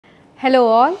Hello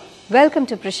all, welcome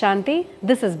to Prashanti.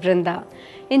 This is Brinda.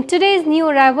 In today's new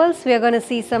arrivals, we are going to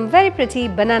see some very pretty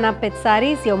banana pith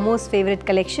sarees, your most favorite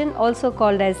collection, also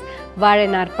called as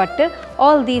Varenar Pattu.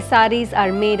 All these sarees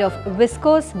are made of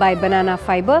viscose by banana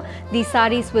fiber. These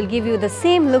sarees will give you the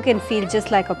same look and feel just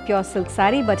like a pure silk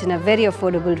saree, but in a very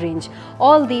affordable range.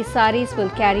 All these sarees will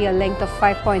carry a length of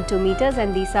 5.2 meters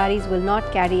and these sarees will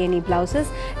not carry any blouses.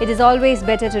 It is always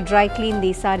better to dry clean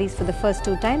these sarees for the first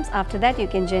 2 times. After that, you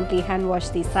can gently hand wash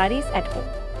these sarees at home.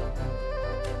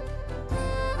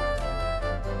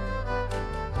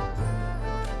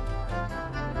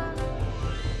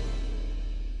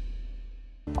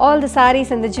 All the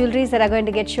sarees and the jewelries that are going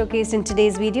to get showcased in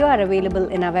today's video are available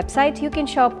in our website. You can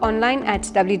shop online at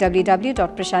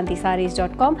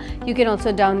www.prashantisarees.com. You can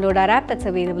also download our app that's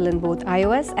available in both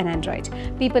iOS and Android.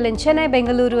 People in Chennai,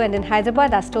 Bengaluru and in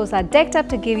Hyderabad, our stores are decked up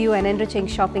to give you an enriching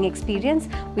shopping experience.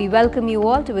 We welcome you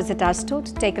all to visit our store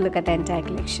to take a look at the entire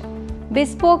collection.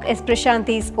 Bespoke is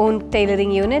Prashanti's own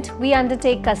tailoring unit. We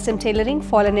undertake custom tailoring,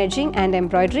 fallen edging and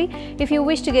embroidery. If you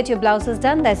wish to get your blouses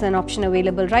done, there's an option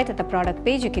available right at the product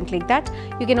page. You can click that.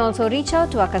 You can also reach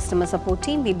out to our customer support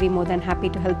team. We'll be more than happy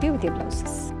to help you with your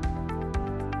blouses.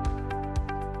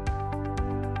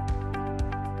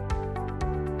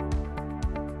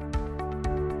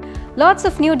 Lots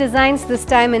of new designs this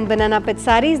time in banana pith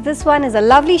sarees. This one is a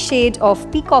lovely shade of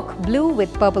peacock blue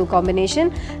with purple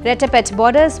combination. Retapet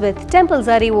borders with temple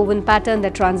zari woven pattern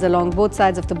that runs along both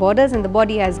sides of the borders, and the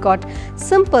body has got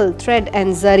simple thread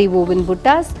and zari woven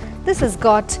buttas. This has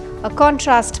got a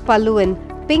contrast pallu in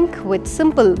pink with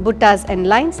simple buttas and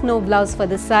lines. No blouse for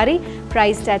this saree,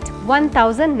 priced at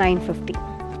 1,950.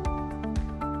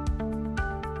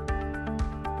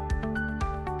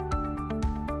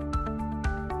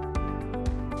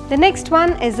 The next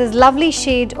one is this lovely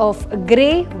shade of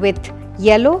grey with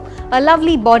yellow, a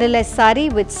lovely borderless saree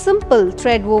with simple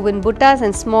thread woven buttas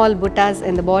and small buttas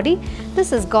in the body. This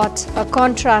has got a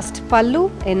contrast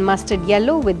pallu in mustard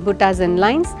yellow with buttas and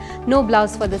lines. No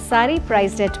blouse for the saree,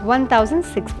 priced at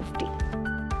 1,650.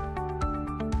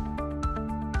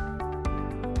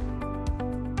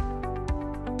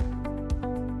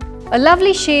 A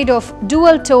lovely shade of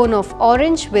dual tone of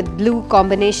orange with blue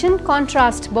combination,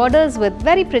 contrast borders with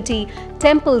very pretty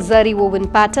temple zari woven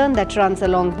pattern that runs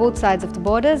along both sides of the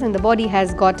borders, and the body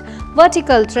has got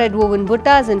vertical thread woven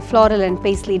buttas in floral and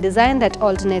paisley design that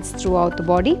alternates throughout the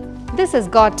body. This has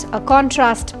got a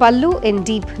contrast pallu in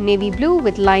deep navy blue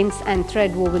with lines and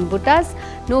thread woven buttas.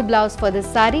 No blouse for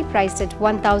this saree, priced at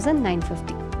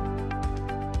 1,950.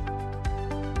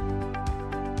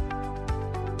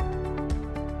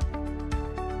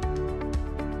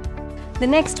 The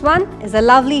next one is a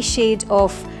lovely shade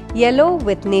of yellow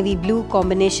with navy blue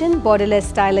combination, borderless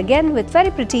style again with very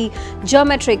pretty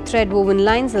geometric thread woven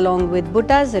lines along with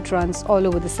buttas that runs all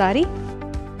over the saree.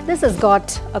 This has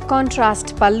got a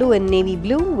contrast pallu in navy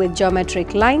blue with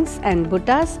geometric lines and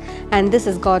buttas, and this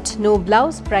has got no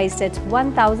blouse, priced at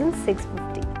 1,650.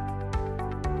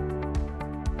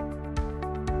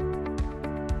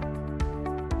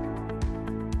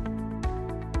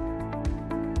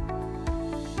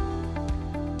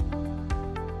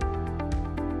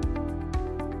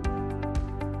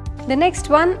 The next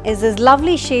one is this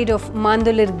lovely shade of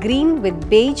mandolir green with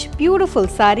beige, beautiful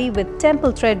saree with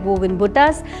temple thread woven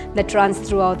buttas that runs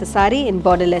throughout the saree in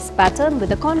borderless pattern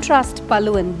with a contrast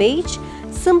pallu in beige,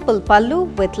 simple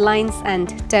pallu with lines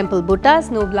and temple buttas.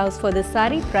 No blouse for this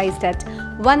saree, priced at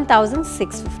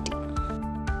 1,650.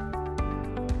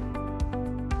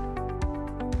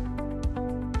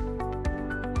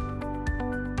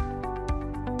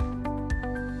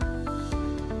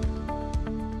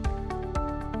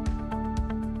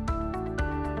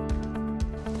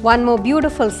 One more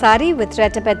beautiful saree with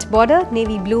retapet border,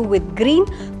 navy blue with green,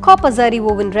 copper zari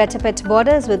woven retapet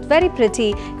borders with very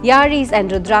pretty yaris and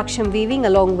rudraksham weaving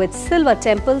along with silver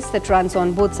temples that runs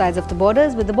on both sides of the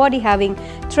borders, with the body having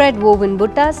thread woven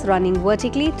buttas running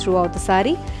vertically throughout the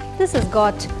saree. This has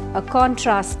got a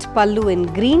contrast pallu in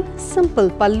green, simple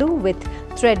pallu with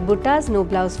thread buttas. No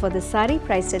blouse for this saree,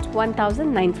 priced at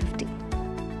 1,950.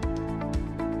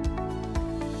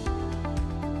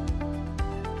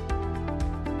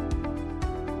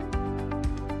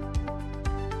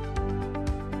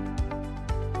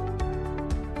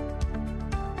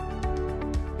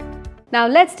 Now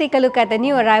let's take a look at the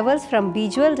new arrivals from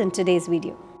Bejeweled in today's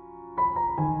video.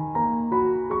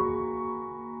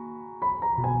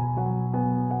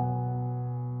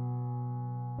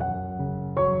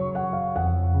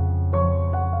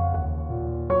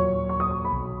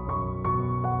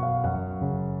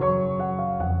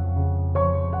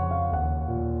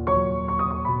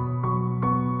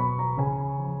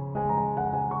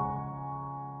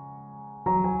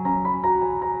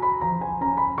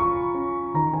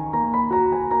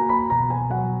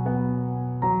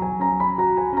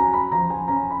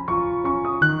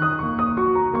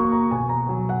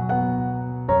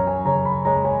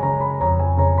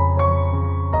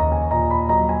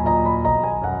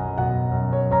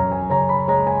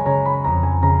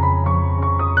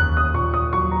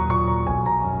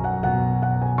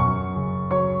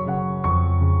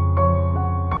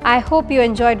 I hope you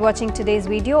enjoyed watching today's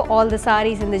video. All the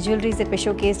sarees and the jewelries that were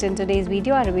showcased in today's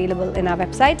video are available in our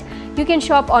website. You can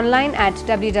shop online at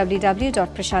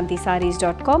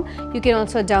www.prashantisarees.com. You can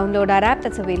also download our app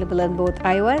that's available on both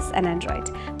iOS and Android.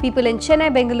 People in Chennai,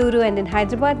 Bengaluru and in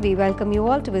Hyderabad, we welcome you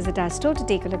all to visit our store to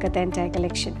take a look at the entire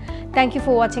collection. Thank you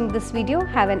for watching this video.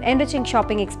 Have an enriching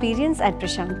shopping experience at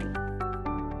Prashanti.